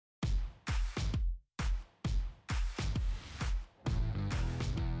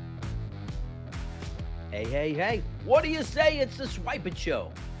Hey, hey, hey, what do you say? It's the Swypit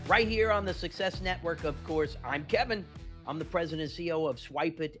Show right here on the Success Network. Of course, I'm Kevin. I'm the president and CEO of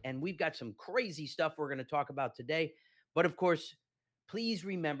Swypit, and we've got some crazy stuff we're going to talk about today. But of course, please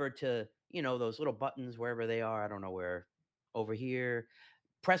remember to, those little buttons wherever they are. I don't know where, over here.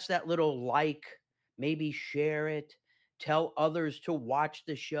 Press that little like, maybe share it. Tell others to watch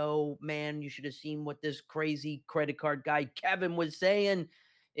the show. Man, you should have seen what this crazy credit card guy Kevin was saying.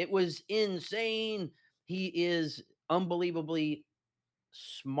 It was insane. He is unbelievably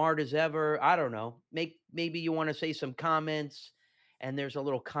smart as ever. I don't know. Maybe you want to say some comments, and there's a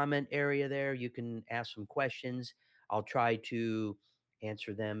little comment area there. You can ask some questions. I'll try to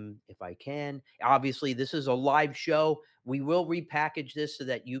answer them if I can. Obviously, this is a live show. We will repackage this so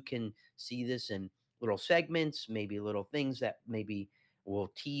that you can see this in little segments, maybe little things that maybe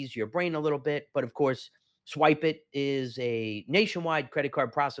will tease your brain a little bit. But of course, Swypit is a nationwide credit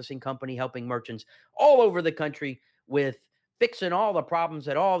card processing company helping merchants all over the country with fixing all the problems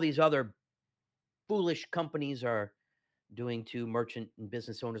that all these other foolish companies are doing to merchant and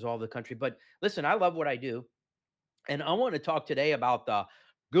business owners all over the country. But listen, I love what I do. And I want to talk today about the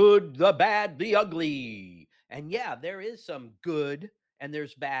good, the bad, the ugly. And yeah, there is some good and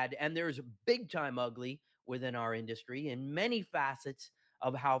there's bad and there's big time ugly within our industry in many facets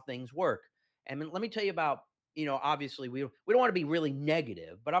of how things work. And let me tell you about, obviously we don't want to be really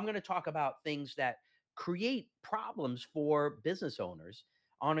negative, but I'm going to talk about things that create problems for business owners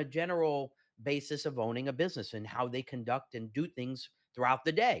on a general basis of owning a business and how they conduct and do things throughout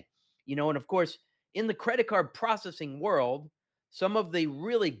the day. And of course, in the credit card processing world, some of the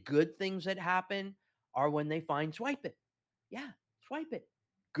really good things that happen are when they find Swypit. Yeah, Swypit.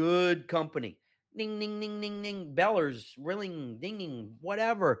 Good company. Ding, ding, ding, ding, ding. Bellers, rilling, dinging,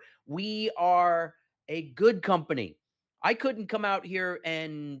 whatever. We are a good company. I couldn't come out here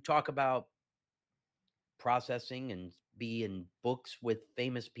and talk about processing and be in books with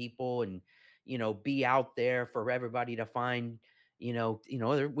famous people and be out there for everybody to find.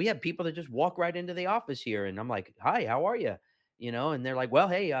 We have people that just walk right into the office here and I'm like, hi, how are you? And they're like, well,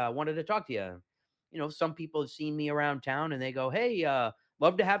 hey, I wanted to talk to you. Some people have seen me around town and they go, hey,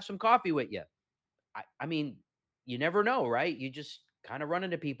 love to have some coffee with you. I mean, you never know, right? You just kind of run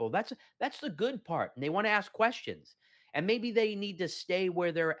into people. That's the good part. And they want to ask questions. And maybe they need to stay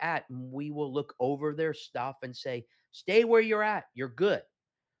where they're at. And we will look over their stuff and say, stay where you're at. You're good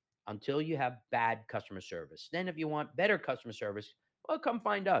until you have bad customer service. Then, if you want better customer service, well, come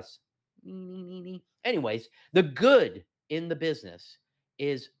find us. Anyways, the good in the business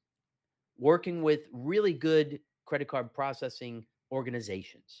is working with really good credit card processing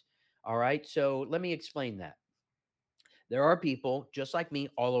organizations. All right. So let me explain that. There are people just like me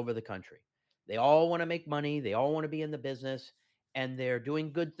all over the country. They all want to make money, they all want to be in the business, and they're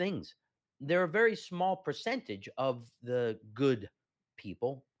doing good things. They're a very small percentage of the good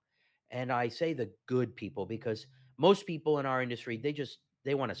people. And I say the good people because most people in our industry,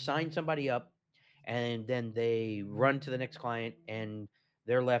 they want to sign somebody up and then they run to the next client and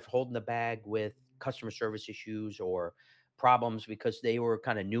they're left holding the bag with customer service issues or problems because they were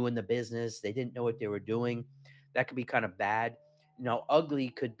kind of new in the business. They didn't know what they were doing. That could be kind of bad. Ugly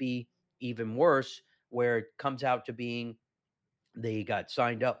could be even worse, where it comes out to being they got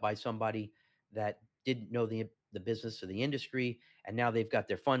signed up by somebody that didn't know the business or the industry, and now they've got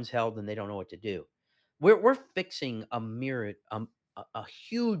their funds held and they don't know what to do. We're fixing a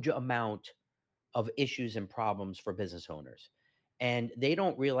huge amount of issues and problems for business owners. And they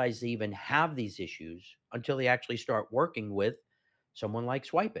don't realize they even have these issues until they actually start working with someone like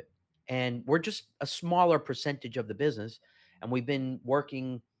Swypit. And we're just a smaller percentage of the business. And we've been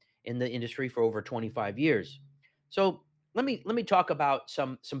working in the industry for over 25 years. So let me talk about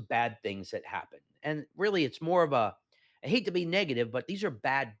some bad things that happen. And really it's more of a I hate to be negative, but these are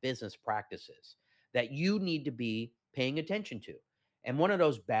bad business practices that you need to be paying attention to. And one of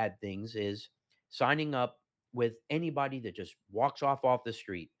those bad things is signing up with anybody that just walks off the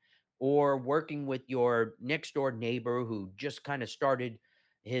street or working with your next door neighbor who just kind of started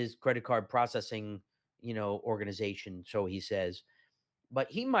his credit card processing, organization, so he says,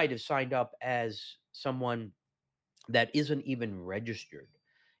 but he might have signed up as someone that isn't even registered.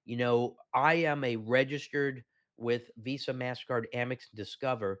 I am a registered with Visa, MasterCard, Amex, and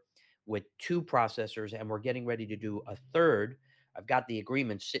Discover with two processors, and we're getting ready to do a third. I've got the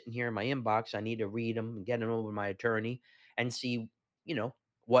agreements sitting here in my inbox. I need to read them and get them over to my attorney and see,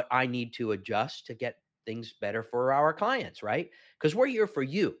 what I need to adjust to get things better for our clients, right? Because we're here for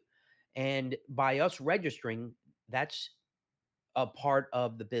you. And by us registering, that's a part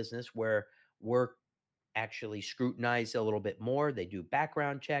of the business where we're actually scrutinized a little bit more. They do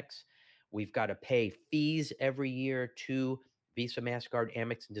background checks. We've got to pay fees every year to Visa, MasterCard,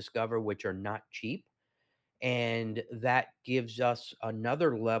 Amex, and Discover, which are not cheap. And that gives us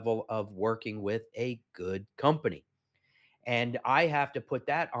another level of working with a good company. And I have to put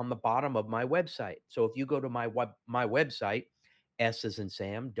that on the bottom of my website. So if you go to my website, S is in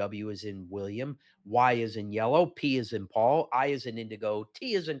Sam, W is in William, Y is in yellow, P is in Paul, I is in indigo,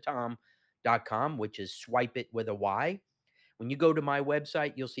 T is in Tom.com, which is swipe it with a Y. When you go to my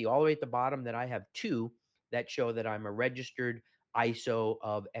website, you'll see all the way at the bottom that I have two that show that I'm a registered ISO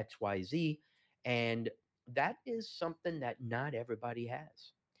of XYZ. And that is something that not everybody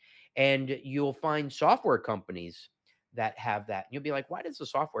has. And you'll find software companies that have that. You'll be like, why does the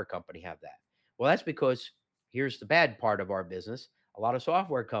software company have that? Well, that's because here's the bad part of our business. A lot of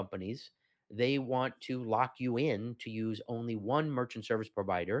software companies, they want to lock you in to use only one merchant service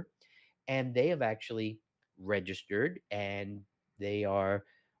provider. And they have actually registered and they are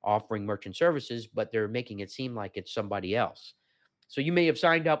offering merchant services, but they're making it seem like it's somebody else. So you may have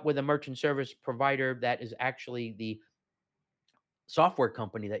signed up with a merchant service provider that is actually the software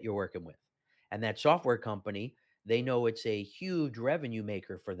company that you're working with. And that software company, they know it's a huge revenue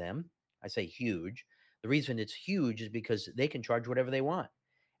maker for them. I say huge. The reason it's huge is because they can charge whatever they want.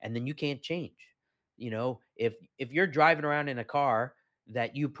 And then you can't change. If you're driving around in a car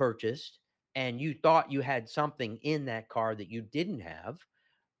that you purchased and you thought you had something in that car that you didn't have,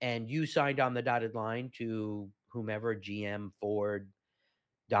 and you signed on the dotted line to whomever, GM, Ford,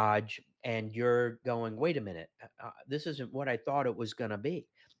 Dodge, and you're going, wait a minute, this isn't what I thought it was going to be.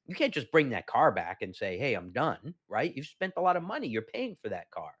 You can't just bring that car back and say, hey, I'm done, right? You've spent a lot of money. You're paying for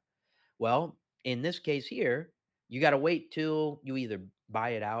that car. Well, in this case here, you got to wait till you either buy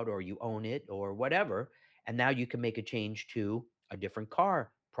it out or you own it or whatever. And now you can make a change to a different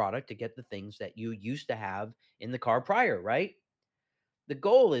car product to get the things that you used to have in the car prior, right? The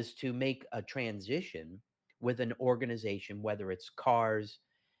goal is to make a transition with an organization, whether it's cars,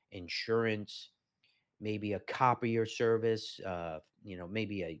 insurance, maybe a copier service,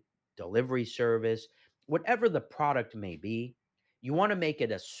 maybe a delivery service, whatever the product may be. You want to make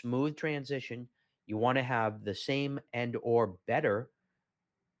it a smooth transition. You want to have the same and or better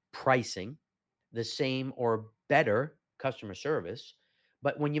pricing, the same or better customer service.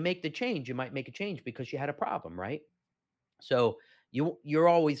 But when you make the change, you might make a change because you had a problem, right? So you're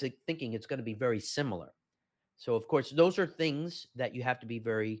always like, thinking it's going to be very similar. So of course, those are things that you have to be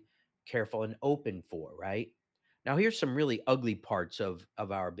very careful and open for, right? Now, here's some really ugly parts of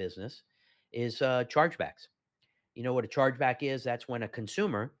our business is chargebacks. You know what a chargeback is? That's when a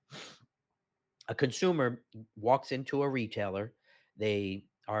consumer walks into a retailer, they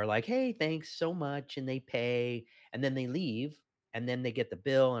are like, "Hey, thanks so much," and they pay, and then they leave, and then they get the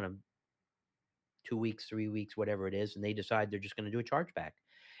bill, and 2 weeks, 3 weeks, whatever it is, and they decide they're just going to do a chargeback.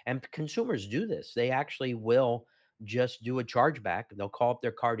 And consumers do this. They actually will just do a chargeback. They'll call up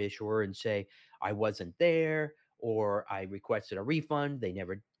their card issuer and say, I wasn't there, or I requested a refund. They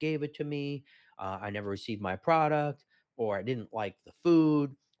never gave it to me. I never received my product, or I didn't like the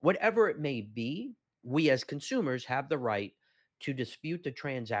food. Whatever it may be, we as consumers have the right to dispute the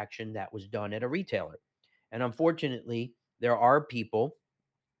transaction that was done at a retailer. And unfortunately, there are people.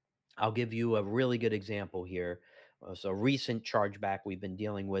 I'll give you a really good example here. So, recent chargeback we've been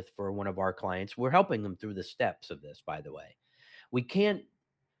dealing with for one of our clients. We're helping them through the steps of this, by the way. We can't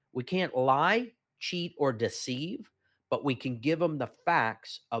we can't lie, cheat, or deceive, but we can give them the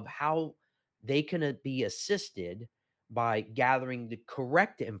facts of how they can be assisted by gathering the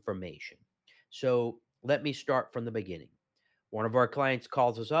correct information. So let me start from the beginning. One of our clients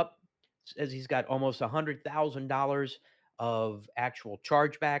calls us up, says he's got almost $100,000 of actual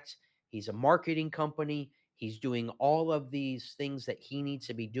chargebacks. He's a marketing company. He's doing all of these things that he needs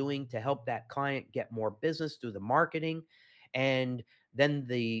to be doing to help that client get more business through the marketing. And then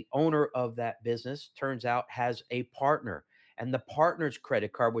the owner of that business turns out has a partner, and the partner's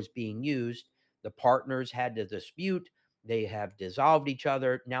credit card was being used. The partners had to dispute. They have dissolved each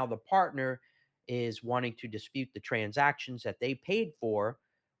other. Now the partner is wanting to dispute the transactions that they paid for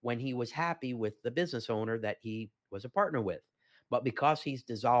when he was happy with the business owner that he was a partner with. But because he's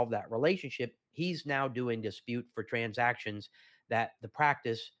dissolved that relationship, he's now doing dispute for transactions that the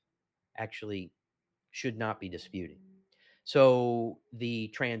practice actually should not be disputing. So the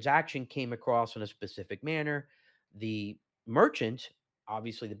transaction came across in a specific manner. The merchant,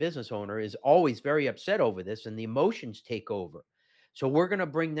 obviously the business owner, is always very upset over this, and the emotions take over. So we're going to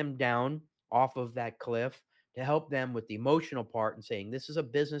bring them down off of that cliff to help them with the emotional part and saying, this is a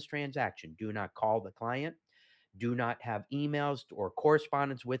business transaction. Do not call the client. Do not have emails or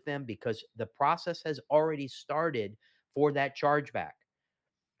correspondence with them because the process has already started for that chargeback.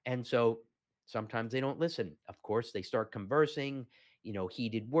 And so sometimes they don't listen. Of course, they start conversing,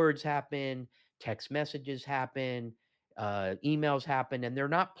 heated words happen, text messages happen, emails happen, and they're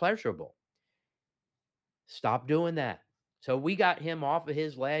not pleasurable. Stop doing that. So we got him off of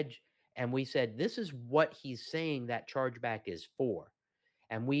his ledge and we said, this is what he's saying that chargeback is for.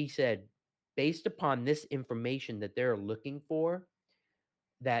 And we said, based upon this information that they're looking for,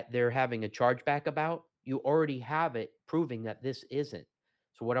 that they're having a chargeback about, you already have it proving that this isn't.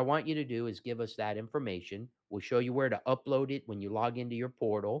 So what I want you to do is give us that information. We'll show you where to upload it when you log into your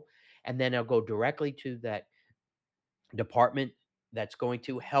portal, and then I'll go directly to that department that's going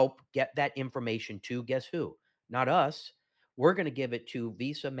to help get that information to, guess who? Not us. We're going to give it to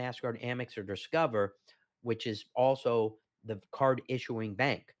Visa, MasterCard, Amex, or Discover, which is also the card issuing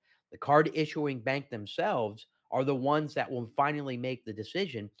bank. The card issuing bank themselves are the ones that will finally make the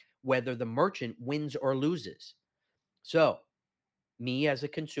decision whether the merchant wins or loses. So, me as a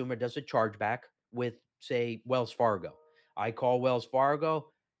consumer does a chargeback with, say, Wells Fargo. I call Wells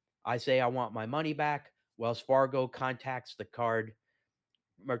Fargo. I say I want my money back. Wells Fargo contacts the card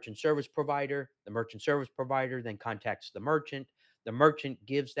merchant service provider. The merchant service provider then contacts the merchant. The merchant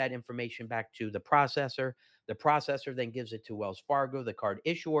gives that information back to the processor. The processor then gives it to Wells Fargo, the card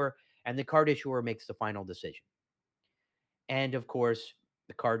issuer, and the card issuer makes the final decision. And of course,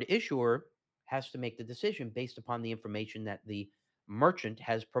 the card issuer has to make the decision based upon the information that the merchant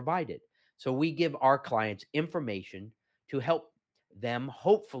has provided. So we give our clients information to help them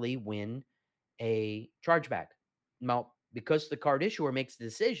hopefully win a chargeback. Now, because the card issuer makes the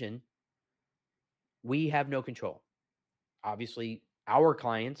decision, we have no control. Obviously, our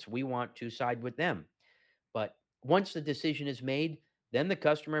clients, we want to side with them. But once the decision is made, then the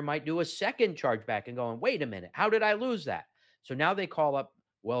customer might do a second chargeback and going, wait a minute, how did I lose that? So now they call up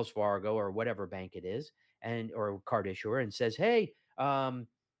Wells Fargo or whatever bank it is, and or card issuer, and says, hey,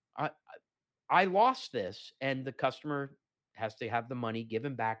 I, I lost this. And the customer has to have the money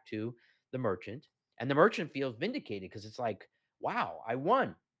given back to the merchant. And the merchant feels vindicated because it's like, wow, I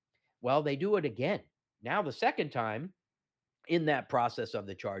won. Well, they do it again. Now, the second time in that process of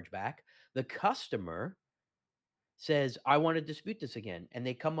the chargeback, the customer says, I want to dispute this again. And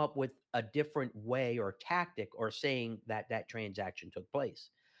they come up with a different way or tactic or saying that that transaction took place.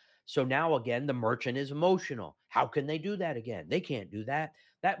 So now again, the merchant is emotional. How can they do that again? They can't do that.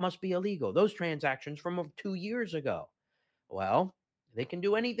 That must be illegal. Those transactions from 2 years ago. Well, they can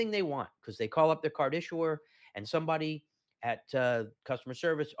do anything they want because they call up their card issuer and somebody at customer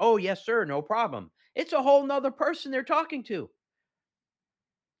service. Oh, yes, sir. No problem. It's a whole nother person they're talking to.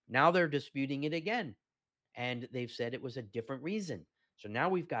 Now they're disputing it again. And they've said it was a different reason. So now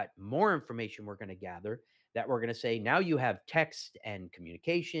we've got more information we're going to gather that we're going to say, now you have text and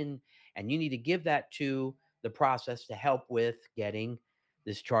communication, and you need to give that to the process to help with getting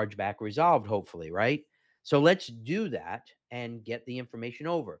this chargeback resolved, hopefully, right? So let's do that and get the information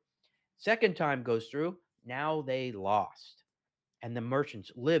over. Second time goes through, now they lost. And the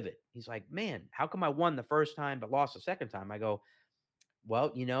merchant's livid. He's like, man, how come I won the first time but lost the second time? I go, well,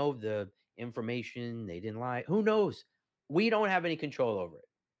 the information, they didn't lie. Who knows? We don't have any control over it.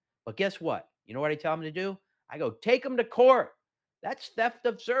 But guess what? You know what I tell him to do? I go, take him to court. That's theft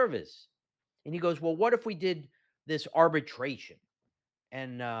of service. And he goes, well, what if we did this arbitration?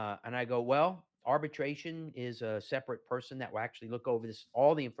 And I go, well, arbitration is a separate person that will actually look over this,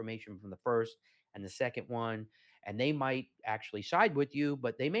 all the information from the first and the second one, and they might actually side with you,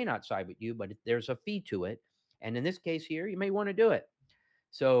 but they may not side with you. But there's a fee to it, and in this case here, you may want to do it.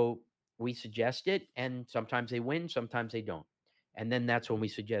 So we suggest it, and sometimes they win, sometimes they don't. And then that's when we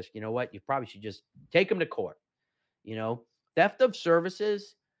suggest, you know what, you probably should just take them to court. You know, theft of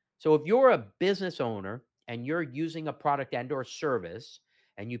services. So if you're a business owner and you're using a product and or service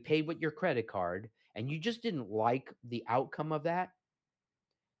and you paid with your credit card and you just didn't like the outcome of that,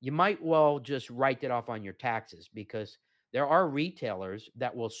 you might well just write it off on your taxes because there are retailers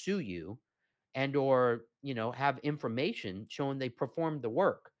that will sue you and or have information showing they performed the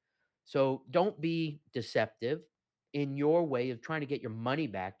work. So don't be deceptive in your way of trying to get your money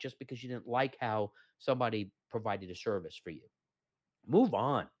back just because you didn't like how somebody provided a service for you. Move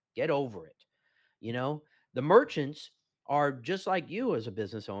on, get over it. you know the merchants are just like you as a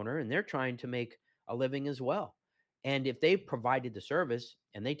business owner, and they're trying to make a living as well. And if they've provided the service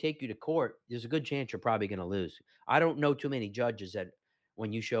and they take you to court, there's a good chance you're probably going to lose. I don't know too many judges that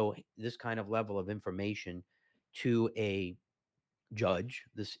when you show this kind of level of information to a judge,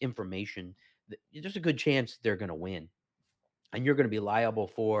 this information, there's a good chance they're going to win, and you're going to be liable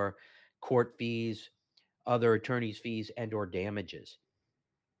for court fees, other attorneys fees, and or damages.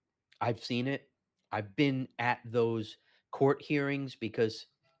 I've seen it. I've been at those court hearings because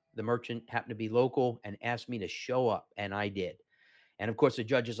The merchant happened to be local and asked me to show up, and I did. And of course, the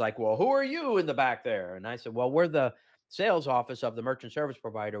judge is like, "Well, who are you in the back there?" And I said, "Well, we're the sales office of the merchant service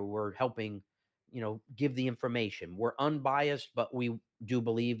provider. We're helping, give the information. We're unbiased, but we do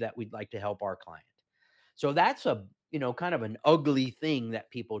believe that we'd like to help our client." So that's a, kind of an ugly thing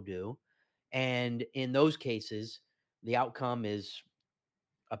that people do. And in those cases, the outcome is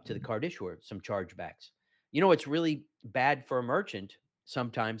up to the card issuer, some chargebacks. What's really bad for a merchant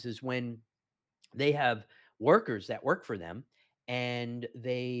sometimes is when they have workers that work for them, and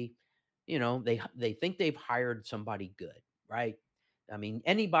they think they've hired somebody good, right? I mean,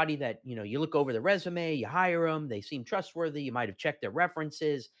 anybody that, you look over the resume, you hire them, they seem trustworthy, you might have checked their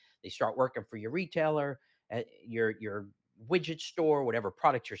references, they start working for your retailer, your widget store, whatever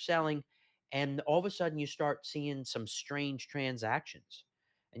product you're selling, and all of a sudden you start seeing some strange transactions.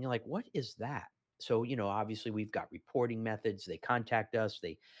 And you're like, what is that? So, obviously we've got reporting methods. They contact us,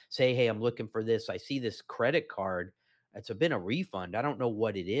 they say, "Hey, I'm looking for this. I see this credit card. It's been a refund. I don't know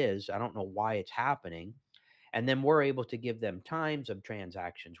what it is. I don't know why it's happening." And then we're able to give them times of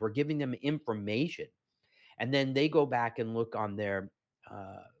transactions. We're giving them information. And then they go back and look on their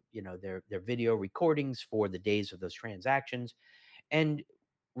video recordings for the days of those transactions. And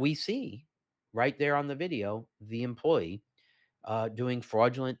we see right there on the video the employee doing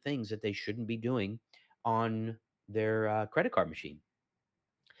fraudulent things that they shouldn't be doing on their credit card machine.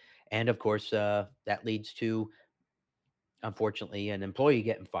 And of course, that leads to, unfortunately, an employee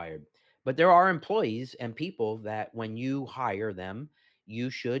getting fired. But there are employees and people that when you hire them, you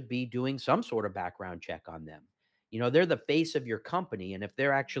should be doing some sort of background check on them. They're the face of your company. And if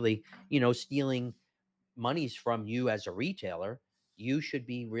they're actually, stealing monies from you as a retailer, you should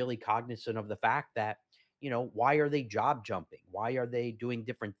be really cognizant of the fact that, why are they job jumping? Why are they doing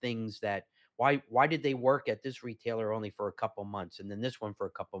different things that why did they work at this retailer only for a couple months and then this one for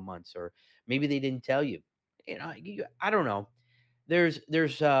a couple months? Or maybe they didn't tell you. I don't know. There's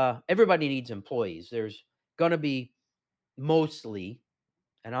everybody needs employees. There's going to be mostly,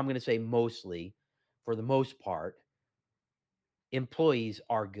 and I'm going to say mostly, for the most part, employees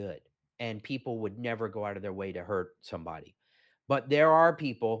are good and people would never go out of their way to hurt somebody. But there are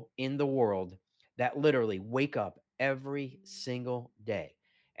people in the world that literally wake up every single day.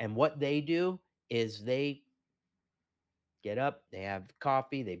 And what they do is they get up, they have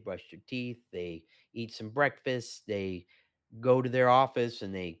coffee, they brush their teeth, they eat some breakfast, they go to their office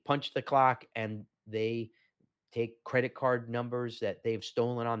and they punch the clock, and they take credit card numbers that they've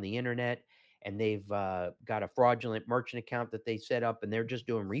stolen on the internet, and they've got a fraudulent merchant account that they set up, and they're just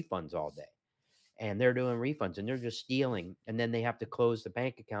doing refunds all day. And they're doing refunds and they're just stealing. And then they have to close the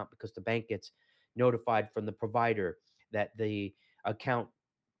bank account because the bank gets notified from the provider that the account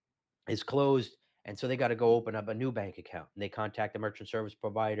is closed. And so they got to go open up a new bank account, and they contact the merchant service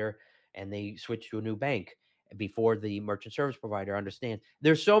provider and they switch to a new bank before the merchant service provider understands.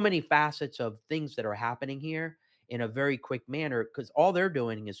 There's so many facets of things that are happening here in a very quick manner, because all they're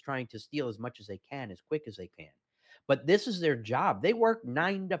doing is trying to steal as much as they can, as quick as they can. But this is their job. They work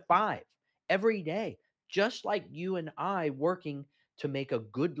 9 to 5 every day, just like you and I working to make a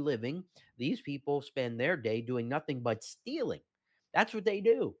good living. These people spend their day doing nothing but stealing. That's what they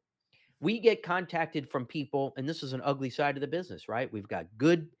do. We get contacted from people, and this is an ugly side of the business, right? We've got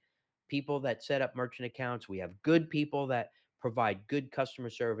good people that set up merchant accounts. We have good people that provide good customer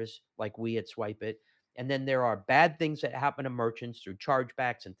service, like we at Swypit. And then there are bad things that happen to merchants through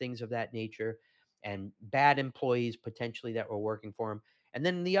chargebacks and things of that nature, and bad employees potentially that were working for them. And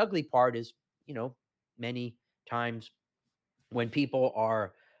then the ugly part is, many times when people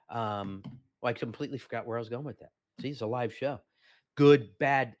are, um, well, I completely forgot where I was going with that. See, it's a live show. Good,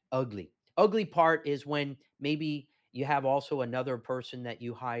 bad, ugly. Ugly part is when maybe you have also another person that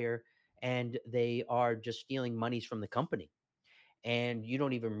you hire and they are just stealing monies from the company, and you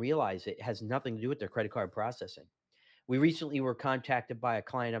don't even realize it has nothing to do with their credit card processing. We recently were contacted by a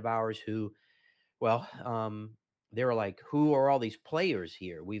client of ours who, well, they were like, who are all these players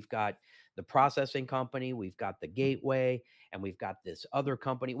here? We've got the processing company, we've got the gateway, and we've got this other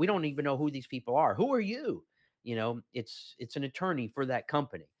company. We don't even know who these people are. Who are you? It's an attorney for that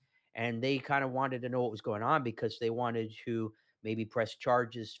company. And they kind of wanted to know what was going on because they wanted to maybe press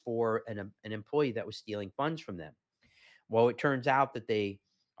charges for an employee that was stealing funds from them. Well, it turns out that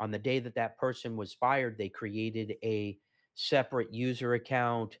on the day that that person was fired, they created a separate user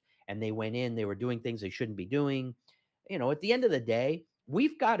account, and they went in, they were doing things they shouldn't be doing. At the end of the day,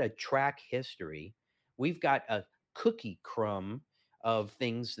 we've got a track history. We've got a cookie crumb of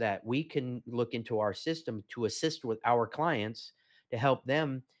things that we can look into our system to assist with our clients to help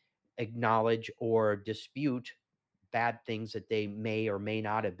them acknowledge or dispute bad things that they may or may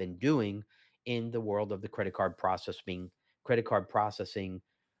not have been doing in the world of the credit card processing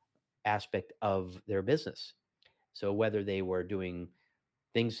aspect of their business. So whether they were doing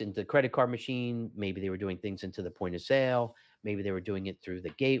things into the credit card machine, maybe they were doing things into the point of sale, maybe they were doing it through the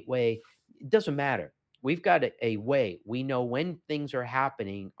gateway. It doesn't matter. We've got a way. We know when things are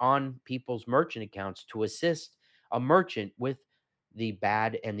happening on people's merchant accounts to assist a merchant with the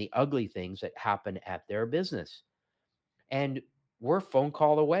bad and the ugly things that happen at their business. And we're a phone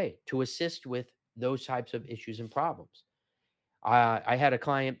call away to assist with those types of issues and problems. I had a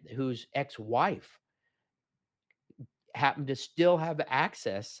client whose ex wife happened to still have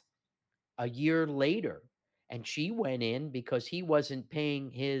access a year later. And she went in because he wasn't paying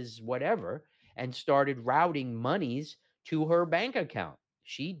his whatever and started routing monies to her bank account.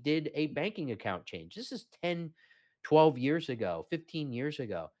 She did a banking account change. This is 10, 12 years ago, 15 years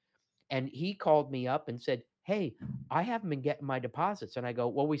ago. And he called me up and said, "Hey, I haven't been getting my deposits." And I go,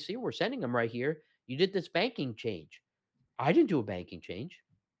 "Well, we see we're sending them right here. You did this banking change." I didn't do a banking change.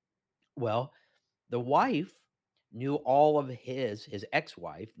 Well, the wife knew all of his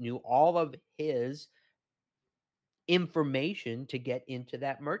ex-wife knew all of his information to get into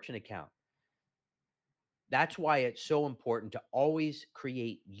that merchant account. That's why it's so important to always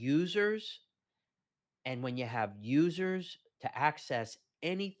create users. And when you have users to access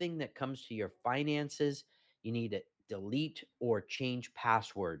anything that comes to your finances, you need to delete or change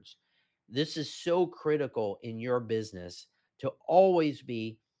passwords. This is so critical in your business to always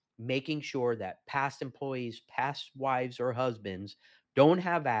be making sure that past employees, past wives or husbands don't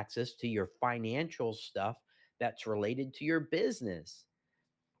have access to your financial stuff that's related to your business.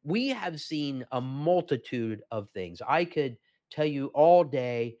 We have seen a multitude of things. I could tell you all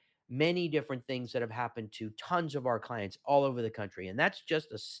day many different things that have happened to tons of our clients all over the country. And that's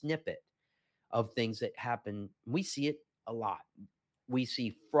just a snippet of things that happen. We see it a lot. We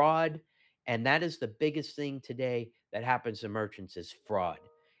see fraud, and that is the biggest thing today that happens to merchants is fraud.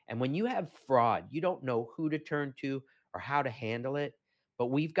 And when you have fraud, you don't know who to turn to or how to handle it, but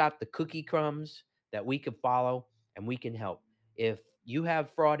we've got the cookie crumbs that we can follow and we can help. If you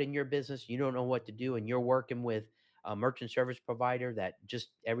have fraud in your business, you don't know what to do and you're working with a merchant service provider that just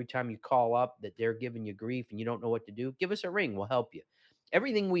every time you call up that they're giving you grief and you don't know what to do, give us a ring, we'll help you.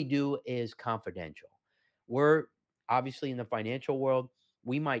 Everything we do is confidential. We're obviously in the financial world.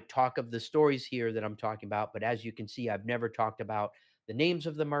 We might talk of the stories here that I'm talking about, but as you can see, I've never talked about the names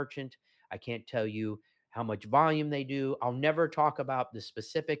of the merchant. I can't tell you how much volume they do. I'll never talk about the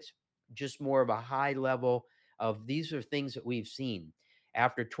specifics, just more of a high level of these are things that we've seen.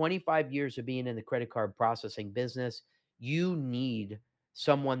 After 25 years of being in the credit card processing business, you need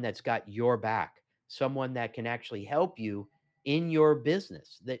someone that's got your back, someone that can actually help you in your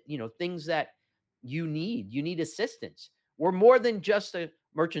business, that, things that you need assistance. We're more than just a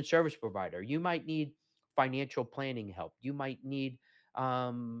merchant service provider. You might need financial planning help. You might need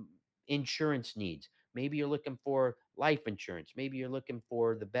um, insurance needs. Maybe you're looking for life insurance. Maybe you're looking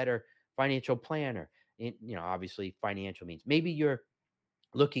for the better financial planner. Obviously, financial means. Maybe you're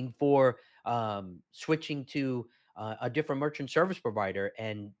looking for switching to a different merchant service provider,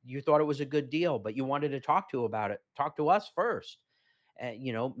 and you thought it was a good deal, but you wanted to talk to us first.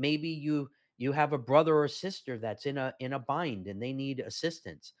 Maybe you have a brother or sister that's in a bind and they need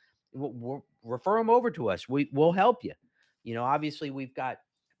assistance. We'll refer them over to us. We'll help you. Obviously we've got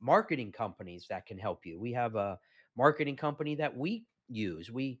marketing companies that can help you. We have a marketing company that we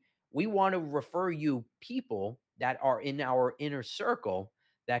use. We want to refer you people that are in our inner circle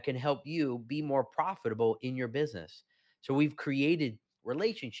that can help you be more profitable in your business. So we've created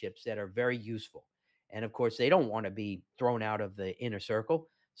relationships that are very useful. And of course, they don't want to be thrown out of the inner circle.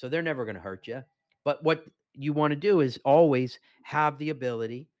 So they're never going to hurt you. But what you want to do is always have the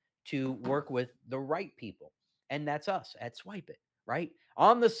ability to work with the right people. And that's us at Swypit, right?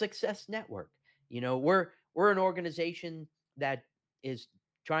 On the Success Network. We're an organization that is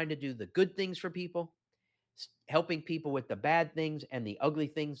trying to do the good things for people, helping people with the bad things and the ugly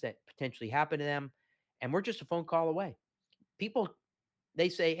things that potentially happen to them. And we're just a phone call away. People, they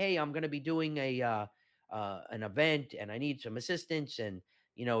say, "Hey, I'm going to be doing an event and I need some assistance, and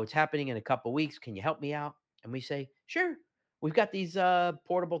it's happening in a couple weeks. Can you help me out?" And we say, "Sure. We've got these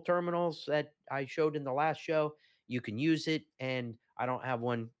portable terminals that I showed in the last show. You can use it, and I don't have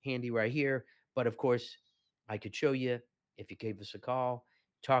one handy right here, but of course, I could show you if you gave us a call,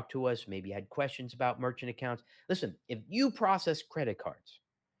 talk to us, maybe had questions about merchant accounts. Listen, if you process credit cards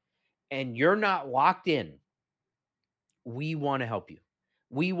and you're not locked in, we want to help you.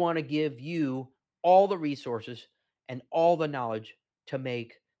 We want to give you all the resources and all the knowledge to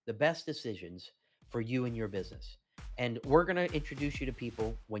make the best decisions for you and your business. And we're going to introduce you to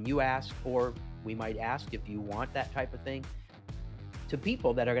people when you ask, or we might ask if you want that type of thing, to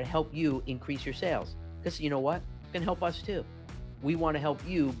people that are going to help you increase your sales. Because you know what? It's going to help us too. We want to help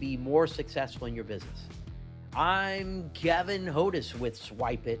you be more successful in your business. I'm Kevin Hodis with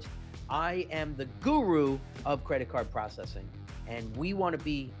Swypit. I am the guru of credit card processing, and we want to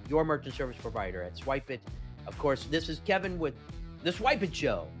be your merchant service provider at Swypit. Of course, this is Kevin with the Swypit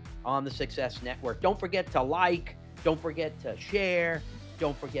Show on the Success Network. Don't forget to like, don't forget to share,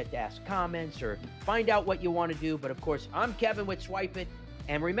 don't forget to ask comments or find out what you want to do. But of course, I'm Kevin with Swypit,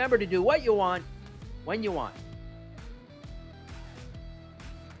 and remember to do what you want when you want.